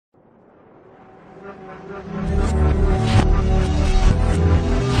Hi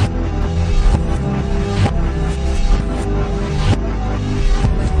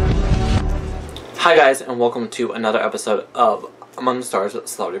guys, and welcome to another episode of Among the Stars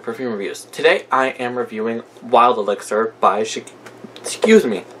Celebrity Perfume Reviews. Today I am reviewing Wild Elixir by Shakira.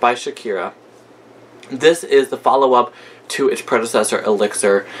 This is the follow-up to its predecessor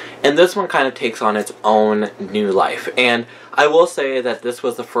Elixir, and this one kind of takes on its own new life. And I will say that this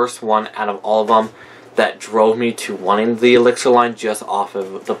was the first one out of all of them that drove me to wanting the Elixir line just off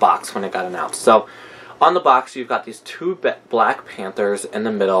of the box when it got announced. So on the box you've got these two black panthers in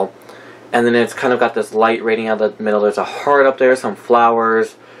the middle. And then it's kind of got this light radiating out the middle. There's a heart up there, some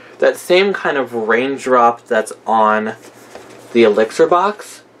flowers. That same kind of raindrop that's on the Elixir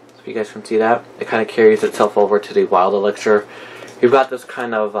box. If you guys can see that. It kind of carries itself over to the Wild Elixir. You've got this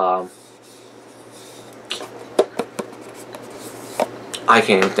kind of, I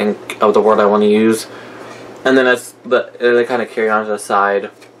can't even think of the word I want to use. And then they kind of carry on to the side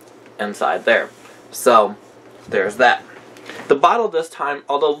and side there. So, there's that. The bottle this time,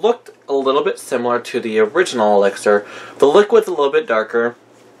 although looked a little bit similar to the original Elixir, the liquid's a little bit darker.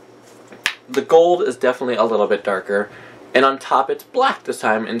 The gold is definitely a little bit darker. And on top it's black this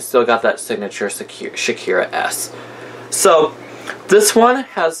time and still got that signature Shakira S. So, this one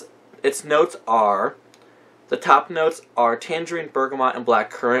has, its notes are, the top notes are tangerine, bergamot, and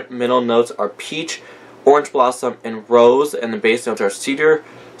blackcurrant. Middle notes are peach, orange blossom, and rose. And the base notes are cedar,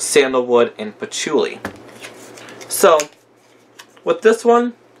 sandalwood, and patchouli. So, with this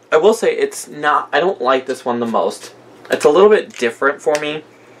one, I will say it's not, I don't like this one the most. It's a little bit different for me,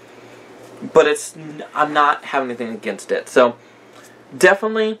 but I'm not having anything against it. So,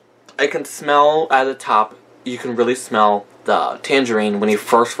 definitely, I can smell at the top, you can really smell the tangerine when you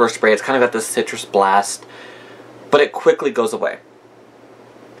first spray. It's kind of got this citrus blast, but it quickly goes away.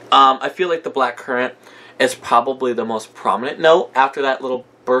 I feel like the blackcurrant is probably the most prominent note after that little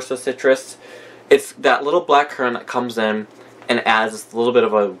burst of citrus. It's that little blackcurrant that comes in and adds a little bit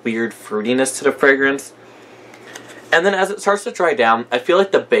of a weird fruitiness to the fragrance. And then as it starts to dry down, I feel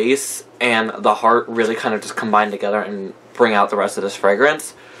like the base and the heart really kind of just combine together and bring out the rest of this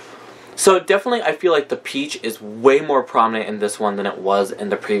fragrance. So definitely I feel like the peach is way more prominent in this one than it was in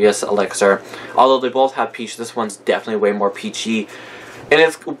the previous Elixir. Although they both have peach, this one's definitely way more peachy. And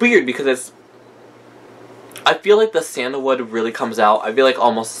it's weird because I feel like the sandalwood really comes out. I feel like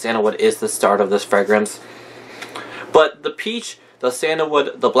almost sandalwood is the start of this fragrance. But the peach, the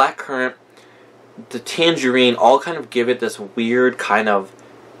sandalwood, the blackcurrant, the tangerine all kind of give it this weird kind of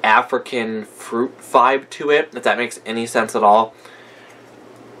African fruit vibe to it, if that makes any sense at all.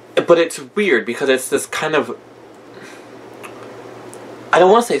 But it's weird because it's this kind of, I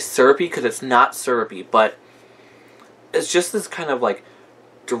don't want to say syrupy because it's not syrupy, but it's just this kind of like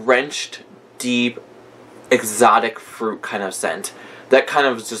drenched, deep, exotic fruit kind of scent. That kind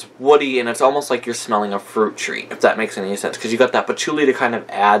of is just woody, and it's almost like you're smelling a fruit tree, if that makes any sense. Because you got that patchouli to kind of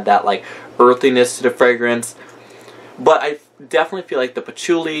add that like earthiness to the fragrance. But I definitely feel like the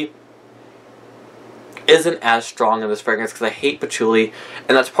patchouli isn't as strong in this fragrance because I hate patchouli.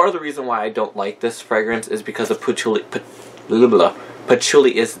 And that's part of the reason why I don't like this fragrance is because the patchouli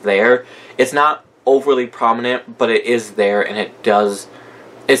is there. It's not overly prominent, but it is there, and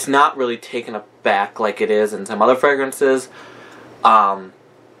it's not really taken aback like it is in some other fragrances. I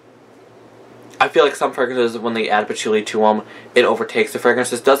feel like some fragrances, when they add patchouli to them, it overtakes the fragrance.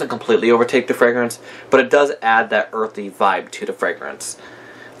 This doesn't completely overtake the fragrance, but it does add that earthy vibe to the fragrance.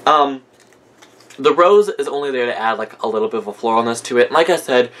 The rose is only there to add like a little bit of a floralness to it. And like I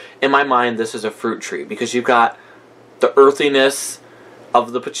said, in my mind, this is a fruit tree because you've got the earthiness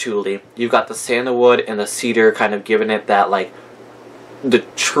of the patchouli, you've got the sandalwood and the cedar kind of giving it that like the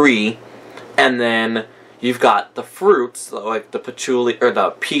tree, and then you've got the fruits, like the patchouli, or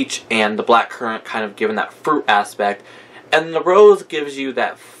the peach and the blackcurrant kind of giving that fruit aspect. And the rose gives you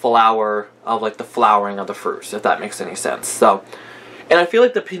that flower of like the flowering of the fruits, if that makes any sense. So, and I feel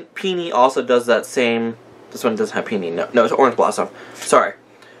like the peony also does that same, this one doesn't have peony, no it's orange blossom, sorry.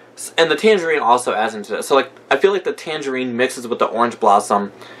 And the tangerine also adds into it. So like, I feel like the tangerine mixes with the orange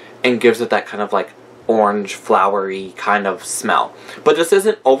blossom and gives it that kind of like orange, flowery kind of smell. But this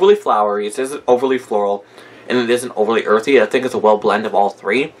isn't overly flowery, it isn't overly floral, and it isn't overly earthy. I think it's a well blend of all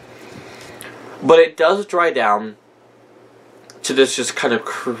three. But it does dry down to this just kind of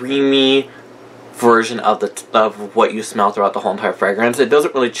creamy version of what you smell throughout the whole entire fragrance. It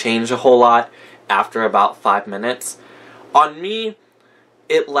doesn't really change a whole lot after about 5 minutes. On me,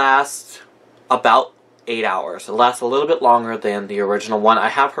 it lasts about 8 hours. It lasts a little bit longer than the original one. I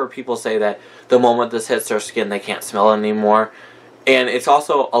have heard people say that the moment this hits their skin, they can't smell it anymore. And it's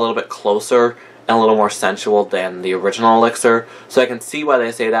also a little bit closer and a little more sensual than the original Elixir. So I can see why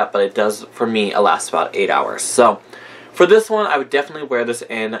they say that, but it does, for me, it lasts about 8 hours. So for this one, I would definitely wear this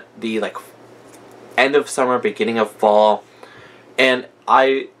in the like end of summer, beginning of fall. And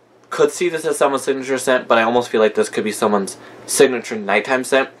I could see this as someone's signature scent, but I almost feel like this could be someone's signature nighttime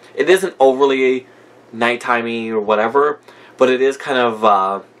scent. It isn't overly nighttimey or whatever, but it is kind of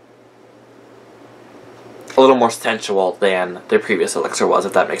a little more sensual than the previous Elixir was,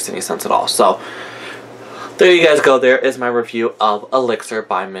 if that makes any sense at all. So there you guys go. There is my review of Elixir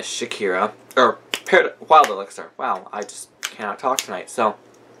by Miss Shakira, or Wild Elixir. Wow, I just cannot talk tonight. So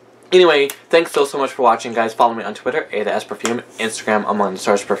anyway, thanks so much for watching, guys. Follow me on Twitter, Perfume, Instagram, Among the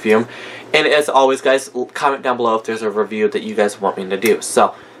Stars Perfume. And as always, guys, comment down below if there's a review that you guys want me to do.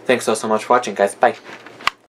 So thanks so much for watching, guys. Bye.